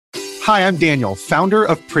Hi, I'm Daniel, founder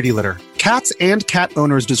of Pretty Litter. Cats and cat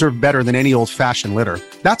owners deserve better than any old-fashioned litter.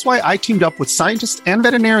 That's why I teamed up with scientists and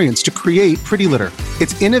veterinarians to create Pretty Litter.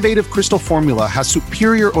 Its innovative crystal formula has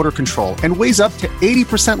superior odor control and weighs up to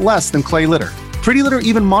 80% less than clay litter. Pretty Litter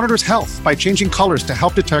even monitors health by changing colors to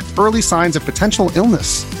help detect early signs of potential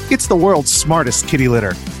illness. It's the world's smartest kitty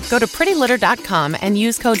litter. Go to prettylitter.com and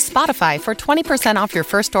use code SPOTIFY for 20% off your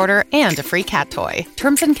first order and a free cat toy.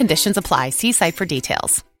 Terms and conditions apply. See site for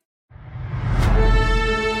details.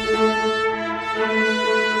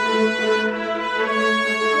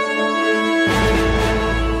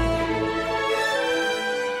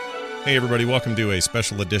 Hey everybody, welcome to a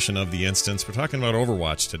special edition of The Instance. We're talking about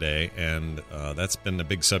Overwatch today, and that's been a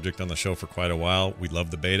big subject on the show for quite a while. We love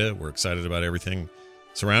the beta. We're excited about everything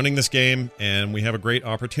surrounding this game, and we have a great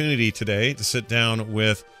opportunity today to sit down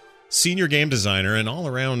with senior game designer and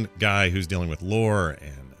all-around guy who's dealing with lore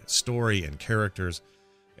and story and characters,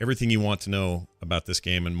 everything you want to know about this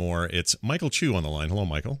game and more. It's Michael Chu on the line. Hello,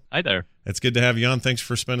 Michael. Hi there. It's good to have you on. Thanks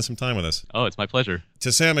for spending some time with us. Oh, it's my pleasure.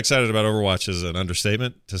 To say I'm excited about Overwatch is an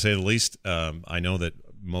understatement, to say the least. I know that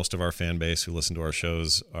most of our fan base who listen to our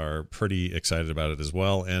shows are pretty excited about it as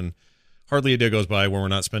well, and hardly a day goes by where we're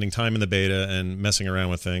not spending time in the beta and messing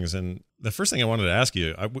around with things. And the first thing I wanted to ask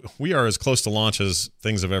you, we are as close to launch as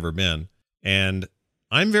things have ever been, and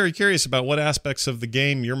I'm very curious about what aspects of the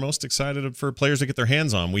game you're most excited for players to get their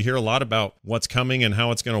hands on. We hear a lot about what's coming and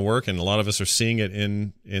how it's going to work, and a lot of us are seeing it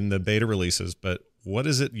in the beta releases. But what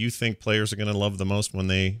is it you think players are going to love the most when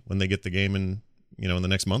they get the game in the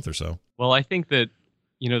next month or so? Well, I think that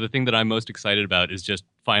the thing that I'm most excited about is just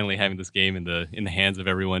finally having this game in the hands of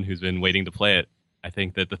everyone who's been waiting to play it. I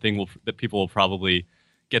think that the thing that people will probably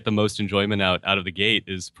get the most enjoyment out of the gate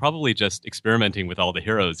is probably just experimenting with all the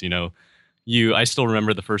heroes. I still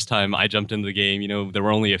remember the first time I jumped into the game, there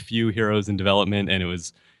were only a few heroes in development, and it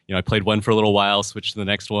was, I played one for a little while, switched to the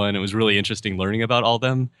next one. It was really interesting learning about all of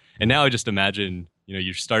them. And now I just imagine,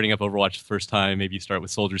 you're starting up Overwatch the first time, maybe you start with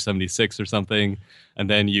Soldier 76 or something, and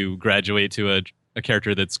then you graduate to a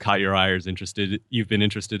character that's caught your eye or you've been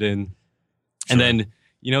interested in. Sure. And then,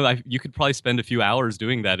 you could probably spend a few hours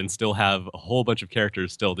doing that and still have a whole bunch of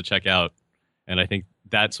characters still to check out. And I think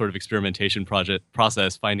that sort of experimentation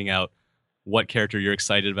process, finding out what character you're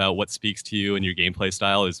excited about, what speaks to you and your gameplay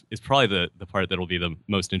style is probably the part that'll be the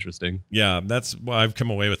most interesting. Yeah, that's why I've come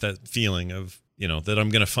away with that feeling of, that I'm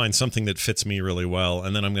going to find something that fits me really well,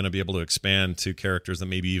 and then I'm going to be able to expand to characters that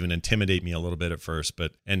maybe even intimidate me a little bit at first,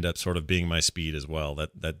 but end up sort of being my speed as well.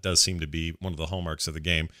 That does seem to be one of the hallmarks of the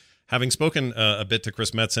game. Having spoken a bit to Chris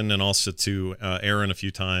Metzen and also to Aaron a few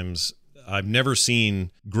times, I've never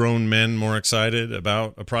seen grown men more excited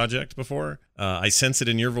about a project before. I sense it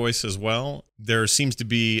in your voice as well. There seems to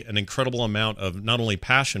be an incredible amount of not only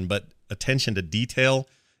passion, but attention to detail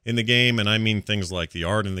in the game. And I mean things like the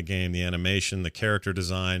art in the game, the animation, the character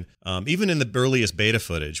design, even in the earliest beta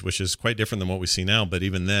footage, which is quite different than what we see now. But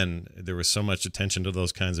even then, there was so much attention to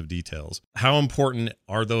those kinds of details. How important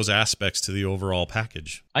are those aspects to the overall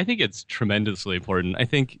package? I think it's tremendously important. I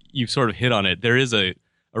think you've sort of hit on it. There is a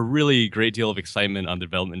really great deal of excitement on the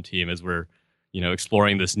development team as we're,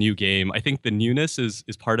 exploring this new game. I think the newness is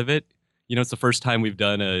part of it. It's the first time we've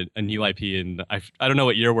done a new IP in, I don't know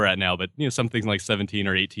what year we're at now, but something like 17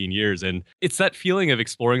 or 18 years. And it's that feeling of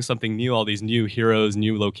exploring something new, all these new heroes,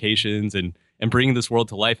 new locations, and bringing this world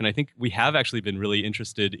to life. And I think we have actually been really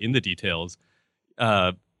interested in the details.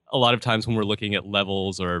 A lot of times when we're looking at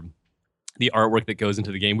levels or the artwork that goes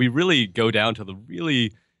into the game, we really go down to the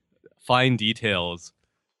really fine details,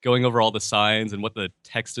 going over all the signs and what the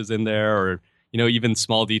text is in there, or even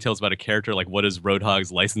small details about a character, like what does Roadhog's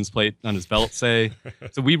license plate on his belt say.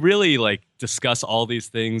 So we really discuss all these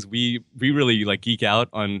things. We really geek out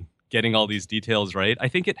on getting all these details right. I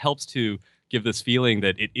think it helps to give this feeling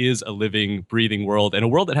that it is a living, breathing world, and a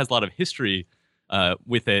world that has a lot of history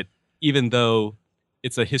with it, even though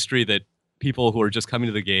it's a history that people who are just coming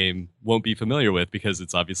to the game won't be familiar with, because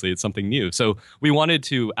it's something new. So we wanted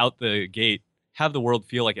to, out the gate, have the world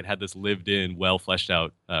feel like it had this lived-in,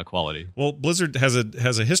 well-fleshed-out quality. Well, Blizzard has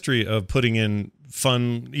a history of putting in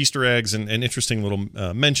fun Easter eggs and interesting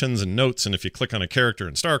little mentions and notes, and if you click on a character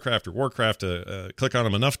in StarCraft or Warcraft, click on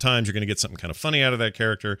them enough times, you're going to get something kind of funny out of that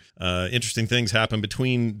character. Interesting things happen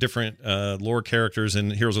between different lore characters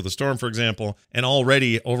in Heroes of the Storm, for example, and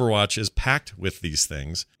already Overwatch is packed with these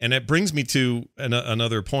things. And it brings me to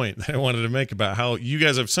another point that I wanted to make about how you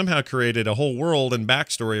guys have somehow created a whole world and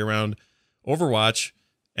backstory around Overwatch,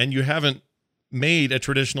 and you haven't made a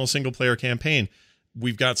traditional single-player campaign.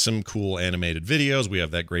 We've got some cool animated videos. We have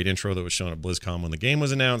that great intro that was shown at BlizzCon when the game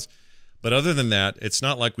was announced. But other than that, it's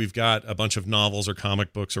not like we've got a bunch of novels or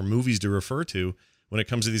comic books or movies to refer to when it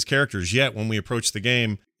comes to these characters. Yet when we approach the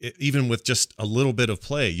game, even with just a little bit of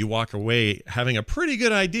play, you walk away having a pretty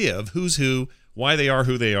good idea of who's who, why they are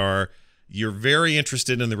who they are. You're very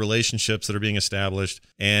interested in the relationships that are being established,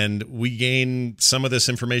 and we gain some of this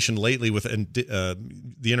information lately with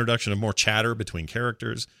the introduction of more chatter between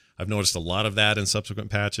characters. I've noticed a lot of that in subsequent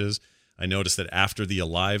patches. I noticed that after the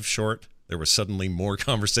Alive short, there was suddenly more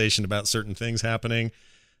conversation about certain things happening,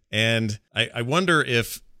 and I wonder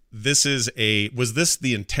if was this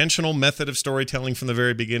the intentional method of storytelling from the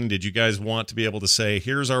very beginning? Did you guys want to be able to say,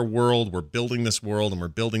 here's our world, we're building this world, and we're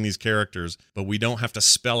building these characters, but we don't have to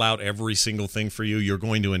spell out every single thing for you. You're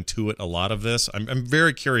going to intuit a lot of this. I'm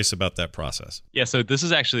very curious about that process. Yeah, so this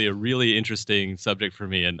is actually a really interesting subject for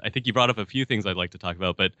me, and I think you brought up a few things I'd like to talk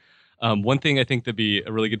about, but one thing I think that'd be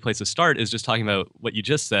a really good place to start is just talking about what you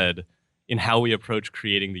just said in how we approach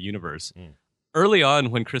creating the universe. Early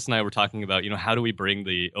on, when Chris and I were talking about, how do we bring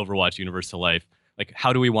the Overwatch universe to life? Like,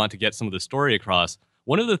 how do we want to get some of the story across?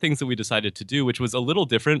 One of the things that we decided to do, which was a little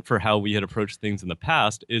different for how we had approached things in the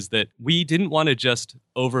past, is that we didn't want to just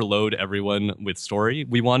overload everyone with story.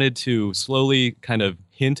 We wanted to slowly kind of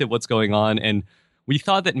hint at what's going on. And we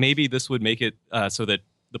thought that maybe this would make it so that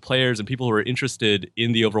the players and people who are interested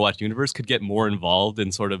in the Overwatch universe could get more involved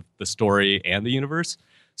in sort of the story and the universe.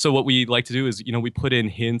 So what we like to do is, we put in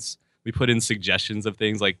hints, we put in suggestions of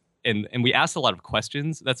things like, and we asked a lot of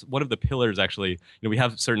questions. That's one of the pillars, actually. We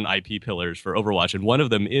have certain IP pillars for Overwatch, and one of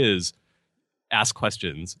them is ask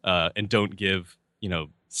questions and don't give,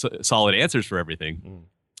 solid answers for everything.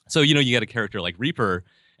 So, you get a character like Reaper,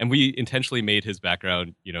 and we intentionally made his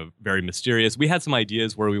background, very mysterious. We had some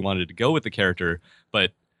ideas where we wanted to go with the character,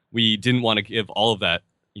 but we didn't want to give all of that,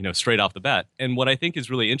 straight off the bat. And what I think is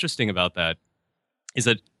really interesting about that is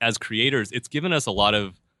that as creators, it's given us a lot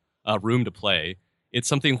of room to play. It's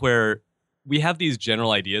something where we have these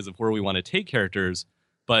general ideas of where we want to take characters,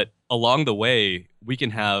 but along the way we can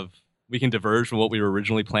diverge from what we were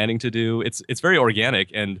originally planning to do. It's very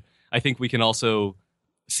organic, and I think we can also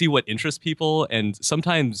see what interests people, and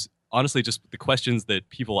sometimes honestly just the questions that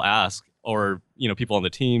people ask, or people on the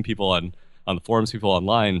team, people on the forums, people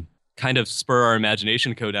online, kind of spur our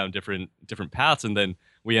imagination, go down different paths, and then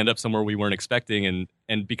we end up somewhere we weren't expecting.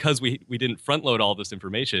 And because we didn't front load all this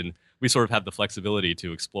information, we sort of have the flexibility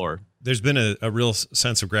to explore. There's been a real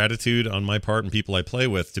sense of gratitude on my part and people I play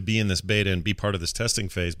with to be in this beta and be part of this testing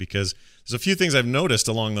phase, because there's a few things I've noticed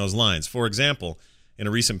along those lines. For example, in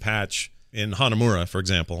a recent patch in Hanamura, for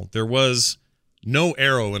example, there was no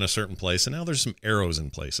arrow in a certain place, and now there's some arrows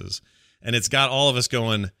in places. And it's got all of us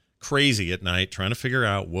going crazy at night trying to figure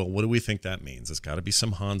out, well, what do we think that means? It's got to be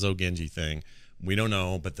some Hanzo Genji thing. We don't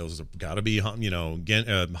know, but those have got to be,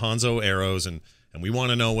 Hanzo arrows, and we want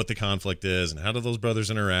to know what the conflict is and how do those brothers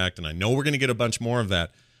interact. And I know we're going to get a bunch more of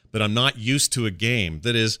that, but I'm not used to a game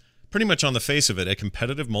that is pretty much on the face of it, a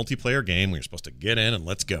competitive multiplayer game where you're supposed to get in and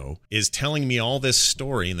let's go, is telling me all this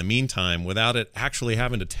story in the meantime without it actually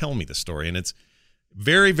having to tell me the story. And it's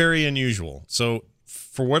very, very unusual. So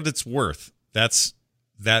for what it's worth, that's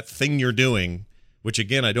that thing you're doing, which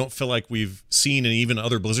again, I don't feel like we've seen in even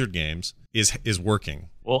other Blizzard games, is working.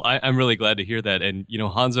 Well, I'm really glad to hear that. And,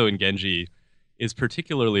 Hanzo and Genji is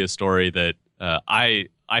particularly a story that I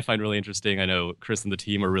find really interesting. I know Chris and the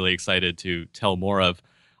team are really excited to tell more of.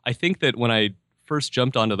 I think that when I first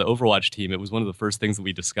jumped onto the Overwatch team, it was one of the first things that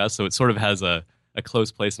we discussed. So it sort of has a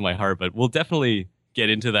close place in my heart, but we'll definitely get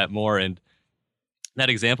into that more. And that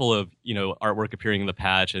example of, artwork appearing in the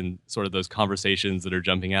patch and sort of those conversations that are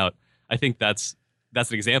jumping out, I think that's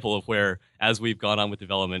an example of where, as we've gone on with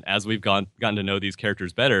development, as we've gotten to know these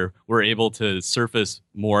characters better, we're able to surface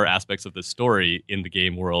more aspects of the story in the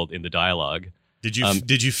game world, in the dialogue. Did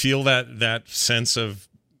you feel that sense of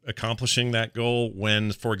accomplishing that goal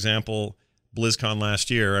when, for example, BlizzCon last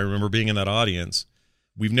year, I remember being in that audience.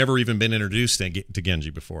 We've never even been introduced to Genji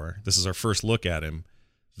before. This is our first look at him.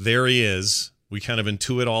 There he is. We kind of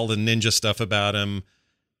intuit all the ninja stuff about him,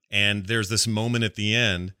 and there's this moment at the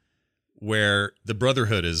end where the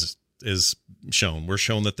brotherhood is shown. We're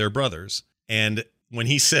shown that they're brothers. And when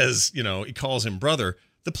he says, he calls him brother,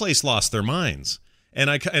 the place lost their minds. And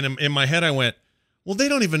in my head, I went, well, they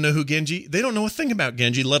don't even know who Genji, they don't know a thing about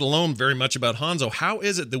Genji, let alone very much about Hanzo. How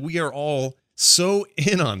is it that we are all so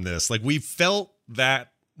in on this? Like, we felt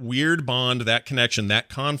that weird bond, that connection, that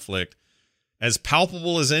conflict as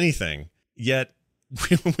palpable as anything. Yet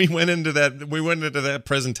we went into that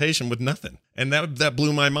presentation with nothing, and that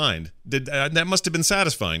blew my mind. That must have been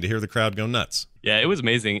satisfying to hear the crowd go nuts. Yeah, it was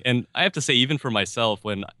amazing. And I have to say, even for myself,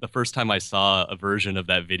 when the first time I saw a version of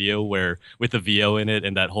that video where with the VO in it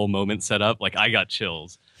and that whole moment set up, like I got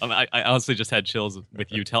chills. I honestly just had chills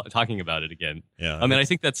with you talking about it again. Yeah. I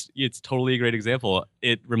think it's totally a great example.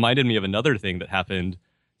 It reminded me of another thing that happened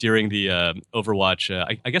during the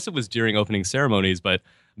Overwatch. I guess it was during opening ceremonies, but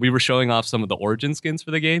we were showing off some of the origin skins for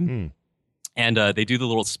the game. And they do the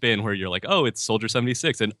little spin where you're like, oh, it's Soldier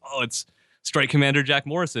 76, and oh, it's Strike Commander Jack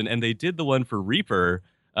Morrison. And they did the one for Reaper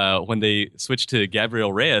when they switched to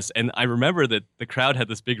Gabriel Reyes. And I remember that the crowd had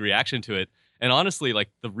this big reaction to it. And honestly, like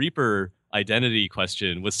the Reaper identity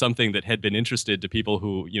question was something that had been interested to people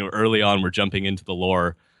who, early on were jumping into the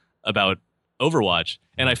lore about Overwatch.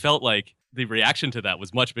 And I felt like the reaction to that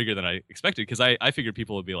was much bigger than I expected, because I figured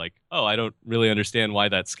people would be like, oh, I don't really understand why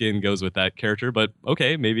that skin goes with that character, but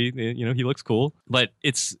okay, maybe, he looks cool. But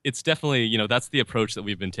it's definitely, that's the approach that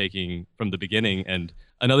we've been taking from the beginning. And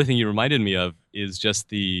another thing you reminded me of is just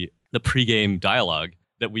the pregame dialogue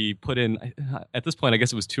that we put in. At this point, I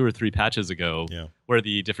guess it was 2 or 3 patches ago, where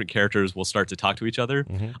the different characters will start to talk to each other.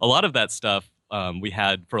 A lot of that stuff we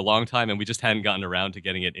had for a long time, and we just hadn't gotten around to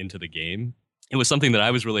getting it into the game. It was something that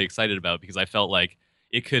I was really excited about, because I felt like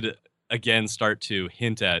it could, again, start to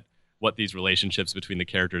hint at what these relationships between the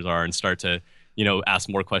characters are and start to, ask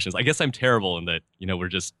more questions. I guess I'm terrible in that, we're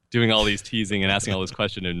just doing all these teasing and asking all this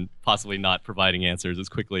question and possibly not providing answers as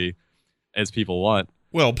quickly as people want.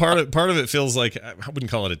 Well, part of it feels like, I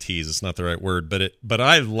wouldn't call it a tease, it's not the right word, but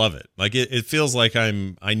I love it. Like it feels like I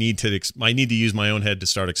need to use my own head to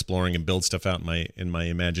start exploring and build stuff out in my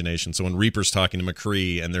imagination. So when Reaper's talking to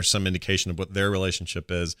McCree and there's some indication of what their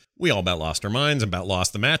relationship is, we all about lost our minds and about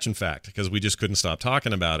lost the match, in fact, because we just couldn't stop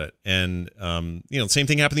talking about it. And the same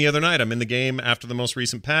thing happened the other night. I'm in the game after the most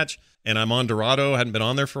recent patch, and I'm on Dorado, hadn't been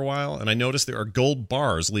on there for a while, and I noticed there are gold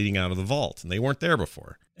bars leading out of the vault, and they weren't there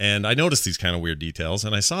before. And I noticed these kind of weird details,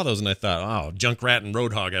 and I saw those, and I thought, oh, Junkrat and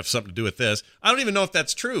Roadhog have something to do with this. I don't even know if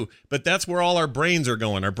that's true, but that's where all our brains are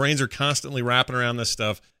going. Our brains are constantly wrapping around this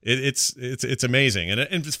stuff. It's amazing. And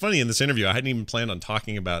it's funny, in this interview, I hadn't even planned on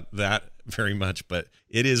talking about that very much, but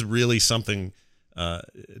it is really something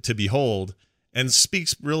to behold, and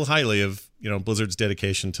speaks real highly of Blizzard's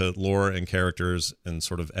dedication to lore and characters and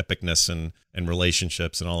sort of epicness and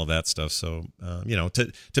relationships and all of that stuff. So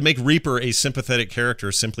to make Reaper a sympathetic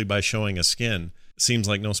character simply by showing a skin seems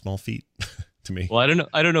like no small feat to me. Well,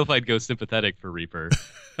 I don't know if I'd go sympathetic for Reaper.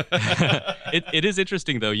 It is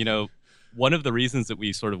interesting though. One of the reasons that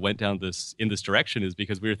we sort of went down in this direction is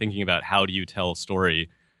because we were thinking about how do you tell a story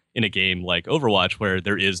in a game like Overwatch where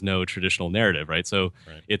there is no traditional narrative, right? So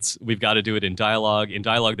we've got to do it in dialogue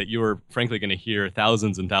that you're frankly going to hear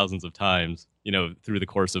thousands and thousands of times, through the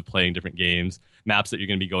course of playing different games, maps that you're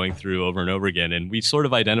going to be going through over and over again. And we sort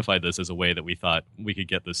of identified this as a way that we thought we could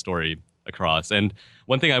get this story across. And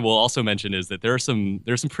one thing I will also mention is that there's some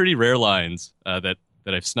pretty rare lines that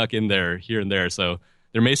I've snuck in there here and there. So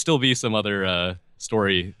there may still be some other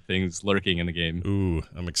story things lurking in the game. Ooh,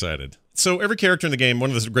 I'm excited. So every character in the game,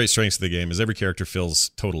 one of the great strengths of the game is every character feels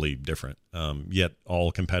totally different, yet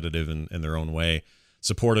all competitive in their own way,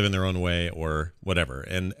 supportive in their own way, or whatever.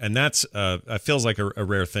 And that's it feels like a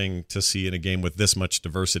rare thing to see in a game with this much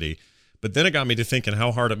diversity. But then it got me to thinking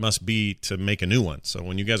how hard it must be to make a new one. So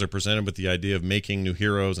when you guys are presented with the idea of making new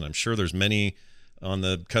heroes, and I'm sure there's many on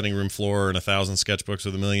the cutting room floor and 1,000 sketchbooks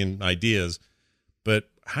with 1 million ideas, but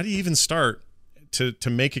how do you even start to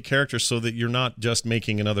make a character so that you're not just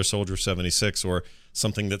making another Soldier 76 or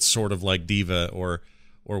something that's sort of like Diva or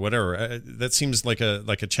whatever? That seems like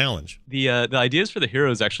a challenge. The ideas for the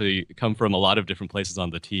heroes actually come from a lot of different places on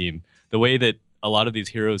the team. The way that a lot of these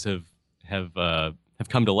heroes have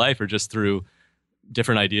come to life are just through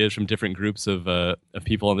different ideas from different groups of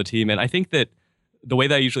people on the team. And I think that the way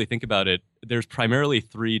that I usually think about it, there's primarily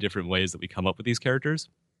 3 different ways that we come up with these characters.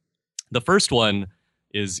 The first one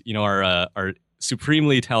is, our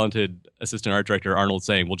supremely talented assistant art director Arnold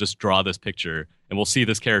saying, "We'll just draw this picture and we'll see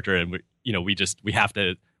this character, and we have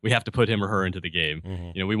to put him or her into the game.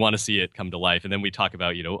 Mm-hmm. We want to see it come to life." And then we talk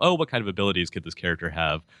about, what kind of abilities could this character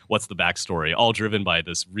have? What's the backstory? All driven by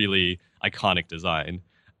this really iconic design.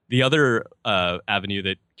 The other avenue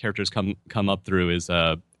that characters come up through is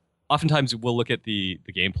oftentimes we'll look at the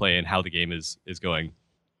gameplay and how the game is going.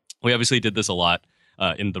 We obviously did this a lot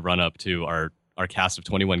in the run up to our cast of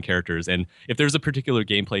 21 characters. And if there's a particular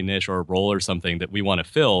gameplay niche or a role or something that we want to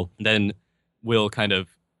fill, then we'll kind of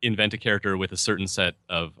invent a character with a certain set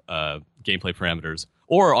of gameplay parameters.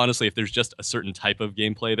 Or honestly, if there's just a certain type of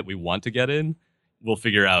gameplay that we want to get in, we'll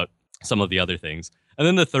figure out some of the other things. And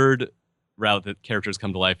then the third route that characters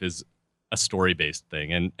come to life is a story-based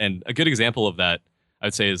thing. And a good example of that, I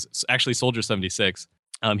would say, is actually Soldier 76.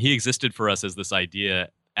 He existed for us as this idea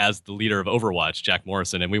as the leader of Overwatch, Jack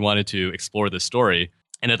Morrison, and we wanted to explore this story.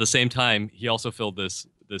 And at the same time, he also filled this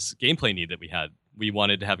gameplay need that we had. We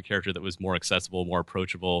wanted to have a character that was more accessible, more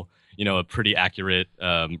approachable, a pretty accurate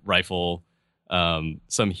rifle,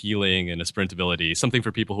 some healing and a sprint ability, something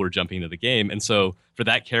for people who are jumping into the game. And so for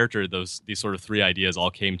that character, these sort of three ideas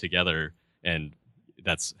all came together, and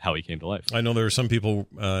that's how he came to life. I know there were some people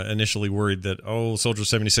initially worried that, Soldier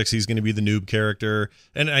 76, he's going to be the noob character.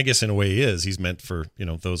 And I guess in a way he is. He's meant for,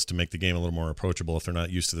 those to make the game a little more approachable if they're not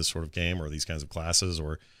used to this sort of game or these kinds of classes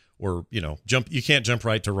or you can't jump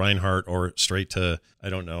right to Reinhardt or straight to, I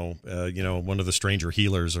don't know, one of the stranger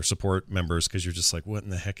healers or support members, because you're just like, what in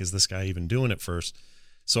the heck is this guy even doing at first?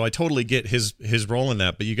 So I totally get his role in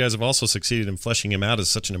that, but you guys have also succeeded in fleshing him out as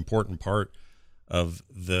such an important part of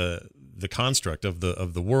the construct of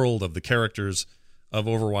the world, of the characters of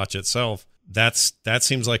Overwatch itself. That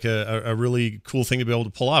seems like a really cool thing to be able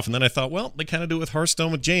to pull off. And then I thought, well, they kind of do it with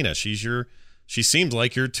Hearthstone with Jaina. She seems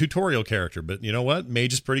like your tutorial character, but you know what?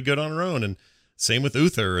 Mage is pretty good on her own, and same with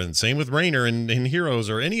Uther, and same with Raynor in Heroes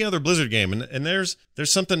or any other Blizzard game. And there's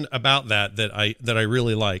something about that I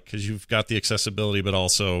really like, because you've got the accessibility, but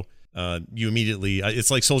also you immediately, it's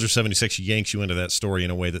like Soldier 76 yanks you into that story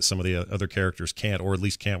in a way that some of the other characters can't, or at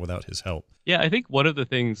least can't without his help. Yeah, I think one of the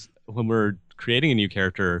things when we're creating a new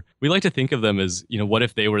character, we like to think of them as, what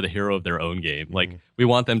if they were the hero of their own game? Like, we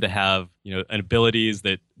want them to have, abilities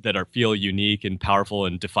that feel unique and powerful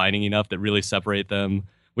and defining enough that really separate them.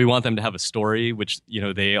 We want them to have a story which,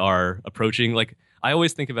 they are approaching. Like, I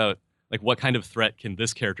always think about, like, what kind of threat can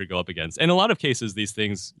this character go up against? And in a lot of cases, these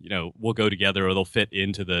things, will go together or they'll fit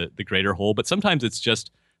into the greater whole. But sometimes it's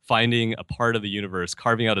just finding a part of the universe,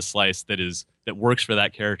 carving out a slice that works for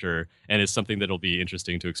that character and is something that'll be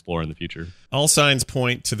interesting to explore in the future. All signs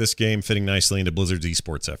point to this game fitting nicely into Blizzard's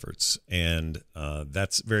esports efforts, and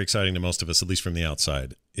that's very exciting to most of us, at least from the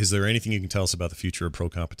outside. Is there anything you can tell us about the future of pro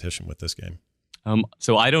competition with this game?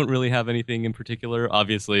 So I don't really have anything in particular.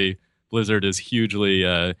 Obviously, Blizzard is hugely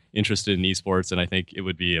interested in esports, and I think it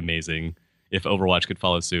would be amazing if Overwatch could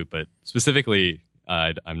follow suit. But specifically,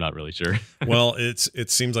 I'm not really sure. Well, it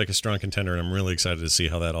seems like a strong contender, and I'm really excited to see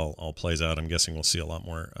how that all plays out. I'm guessing we'll see a lot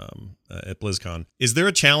more at BlizzCon. Is there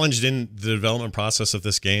a challenge in the development process of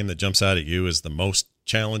this game that jumps out at you as the most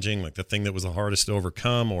challenging, like the thing that was the hardest to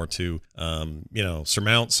overcome or to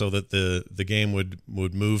surmount, so that the game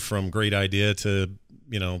would move from great idea to,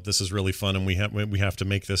 this is really fun and we have to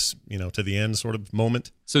make this, to the end sort of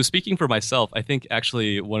moment? So speaking for myself, I think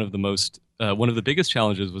actually one of the biggest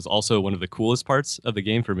challenges was also one of the coolest parts of the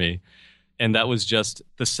game for me. And that was just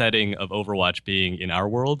the setting of Overwatch being in our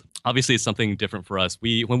world. Obviously, it's something different for us.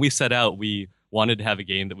 When we set out, we wanted to have a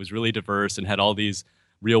game that was really diverse and had all these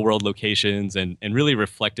real world locations and really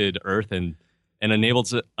reflected Earth and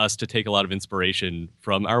enabled us to take a lot of inspiration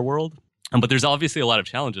from our world. But there's obviously a lot of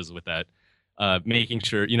challenges with that. Making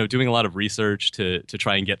sure, doing a lot of research to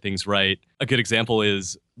try and get things right. A good example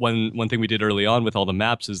is one thing we did early on with all the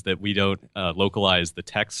maps is that we don't localize the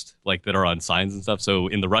text like that are on signs and stuff. So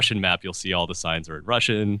in the Russian map, you'll see all the signs are in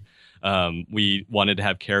Russian. We wanted to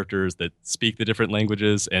have characters that speak the different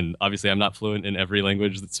languages, and obviously I'm not fluent in every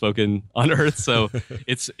language that's spoken on Earth. So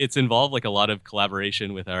it's involved like a lot of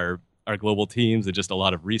collaboration with our global teams and just a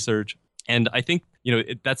lot of research. And I think,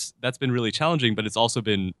 that's been really challenging, but it's also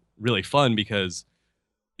been really fun because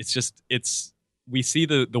we see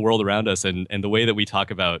the world around us and the way that we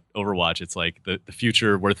talk about Overwatch, it's like the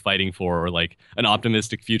future worth fighting for, or like an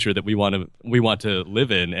optimistic future that we want to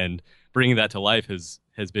live in, and bringing that to life has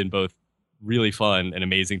been both really fun and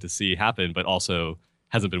amazing to see happen, but also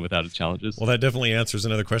hasn't been without its challenges. Well, that definitely answers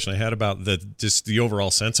another question I had about the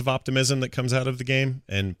overall sense of optimism that comes out of the game.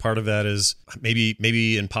 And part of that is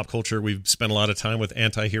maybe in pop culture, we've spent a lot of time with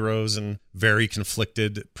anti-heroes and very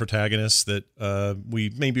conflicted protagonists that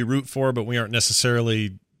we maybe root for, but we aren't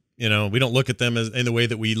necessarily, we don't look at them as in the way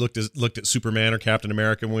that we looked at Superman or Captain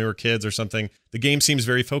America when we were kids or something. The game seems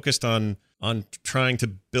very focused on trying to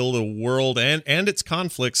build a world and its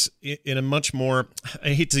conflicts in a much more, I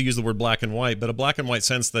hate to use the word black and white, but a black and white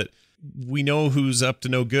sense that we know who's up to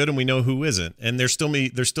no good and we know who isn't. And there's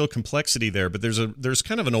still complexity there, but there's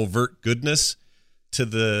kind of an overt goodness to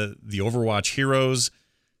the Overwatch heroes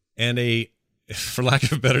and for lack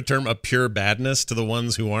of a better term, a pure badness to the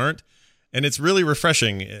ones who aren't. And it's really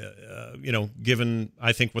refreshing, given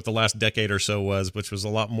I think what the last decade or so was, which was a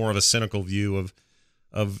lot more of a cynical view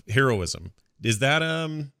of heroism. Is that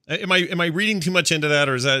am I reading too much into that,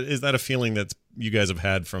 or is that a feeling that you guys have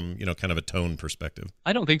had from, kind of a tone perspective?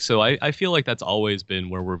 I don't think so. I feel like that's always been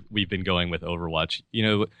where we've been going with Overwatch.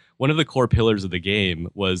 One of the core pillars of the game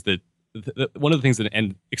was that one of the things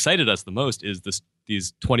that excited us the most is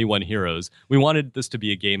these 21 heroes. We wanted this to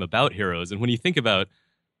be a game about heroes, and when you think about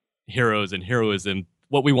heroes and heroism,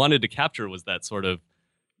 what we wanted to capture was that sort of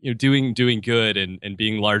doing good and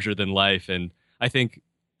being larger than life. And I think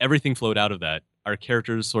everything flowed out of that. Our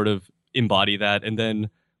characters sort of embody that, and then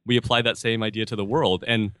we applied that same idea to the world.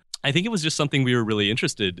 And I think it was just something we were really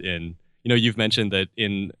interested in. You've mentioned that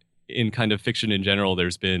in kind of fiction in general,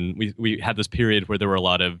 there's been we had this period where there were a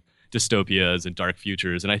lot of dystopias and dark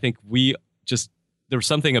futures, and I think there was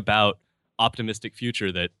something about optimistic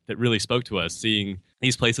future that really spoke to us, seeing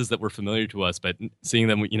these places that were familiar to us, but seeing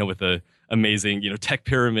them, with the amazing, tech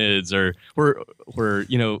pyramids, or where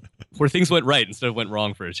things went right instead of went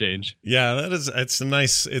wrong for a change. Yeah,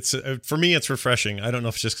 for me, it's refreshing. I don't know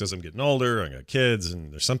if it's just because I'm getting older, I got kids,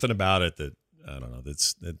 and there's something about it that, I don't know,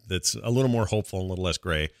 that's a little more hopeful and a little less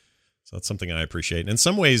gray. So that's something I appreciate. And in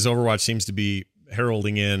some ways, Overwatch seems to be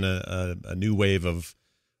heralding in a new wave of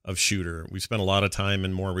shooter. We've spent a lot of time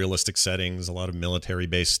in more realistic settings, a lot of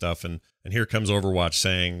military-based stuff, and here comes Overwatch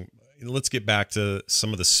saying, let's get back to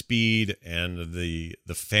some of the speed and the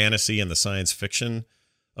fantasy and the science fiction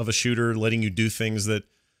of a shooter, letting you do things that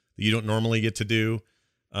you don't normally get to do.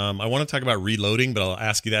 I want to talk about reloading, but I'll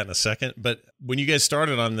ask you that in a second. But when you guys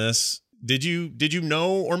started on this, did you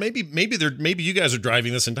know, or maybe you guys are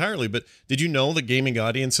driving this entirely, but did you know that gaming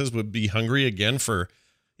audiences would be hungry again for,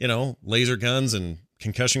 laser guns and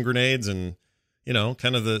concussion grenades and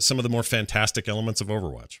kind of some of the more fantastic elements of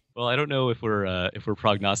Overwatch? Well, I don't know if we're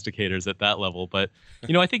prognosticators at that level, but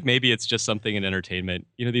I think maybe it's just something in entertainment.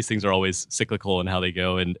 These things are always cyclical in how they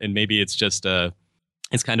go, and maybe it's just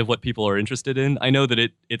it's kind of what people are interested in. I know that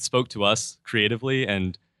it spoke to us creatively,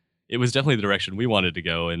 and it was definitely the direction we wanted to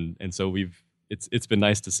go, and so it's been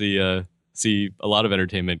nice to see a lot of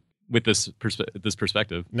entertainment with this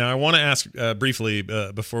perspective. Now, I want to ask briefly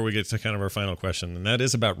before we get to kind of our final question, and that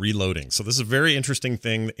is about reloading. So this is a very interesting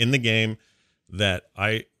thing in the game that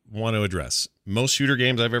I want to address. Most shooter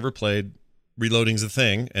games I've ever played, reloading's a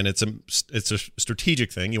thing, and it's a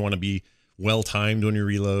strategic thing. You want to be well-timed when you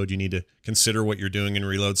reload. You need to consider what you're doing in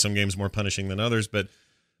reload. Some games more punishing than others, but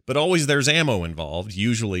always there's ammo involved,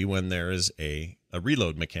 usually when there is a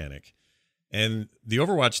reload mechanic. And the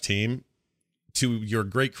Overwatch team, to your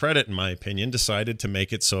great credit, in my opinion, decided to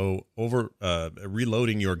make it so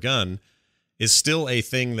reloading your gun is still a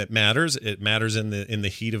thing that matters. It matters in the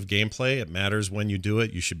heat of gameplay. It matters when you do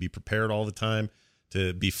it. You should be prepared all the time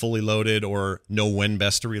to be fully loaded or know when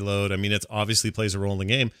best to reload. I mean, it obviously plays a role in the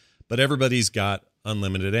game, but everybody's got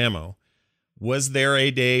unlimited ammo. Was there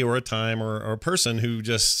a day or a time or a person who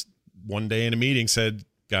just one day in a meeting said,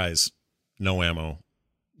 guys, no ammo?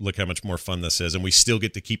 Look how much more fun this is, and we still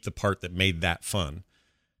get to keep the part that made that fun.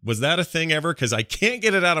 Was that a thing ever? Because I can't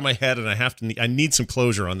get it out of my head, and I need some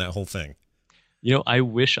closure on that whole thing. I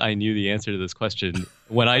wish I knew the answer to this question.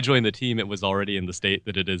 When I joined the team, it was already in the state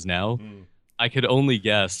that it is now. I could only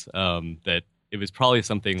guess that it was probably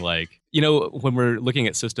something like, when we're looking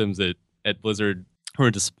at systems at Blizzard from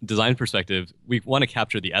a design perspective, we want to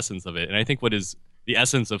capture the essence of it. And I think what is the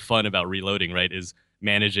essence of fun about reloading, right, is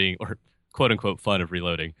managing, or quote unquote fun of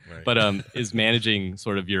reloading, right, but is managing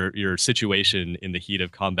sort of your situation in the heat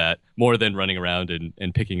of combat more than running around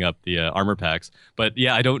and picking up the armor packs. But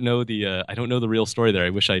yeah, I don't know the real story there.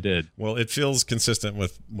 I wish I did. Well, it feels consistent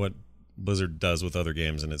with what Blizzard does with other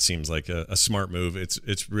games, and it seems like a smart move.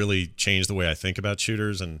 It's really changed the way I think about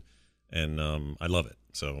shooters, and I love it.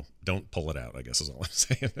 So don't pull it out, I guess is all I'm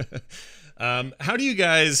saying. How do you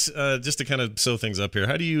guys, just to kind of sew things up here,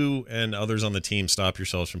 how do you and others on the team stop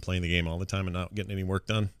yourselves from playing the game all the time and not getting any work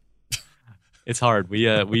done? It's hard.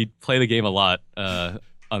 We play the game a lot on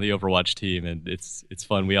the Overwatch team, and it's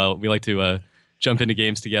fun. We like to jump into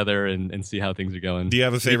games together and see how things are going. Do you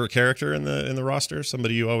have a favorite character in the roster?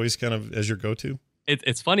 Somebody you always kind of as your go-to?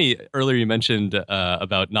 It's funny, earlier you mentioned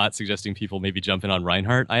about not suggesting people maybe jump in on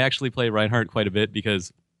Reinhardt. I actually play Reinhardt quite a bit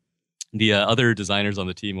because the other designers on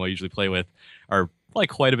the team who I usually play with are like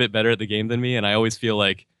quite a bit better at the game than me, and I always feel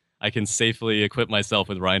like I can safely equip myself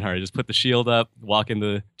with Reinhardt. I just put the shield up, walk in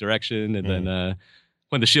the direction, and then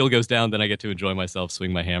when the shield goes down, then I get to enjoy myself,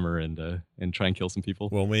 swing my hammer, and try and kill some people.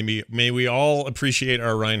 Well, may we all appreciate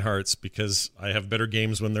our Reinhardts, because I have better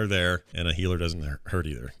games when they're there, and a healer doesn't hurt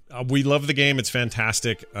either. We love the game. It's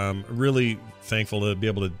fantastic. Really thankful to be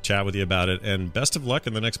able to chat with you about it, and best of luck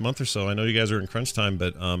in the next month or so. I know you guys are in crunch time,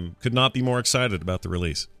 but could not be more excited about the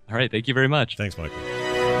release. All right. Thank you very much. Thanks, Michael.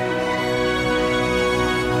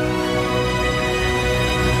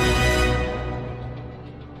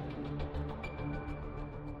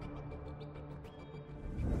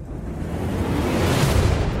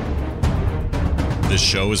 This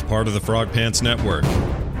show is part of the Frog Pants Network.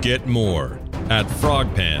 Get more at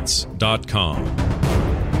frogpants.com.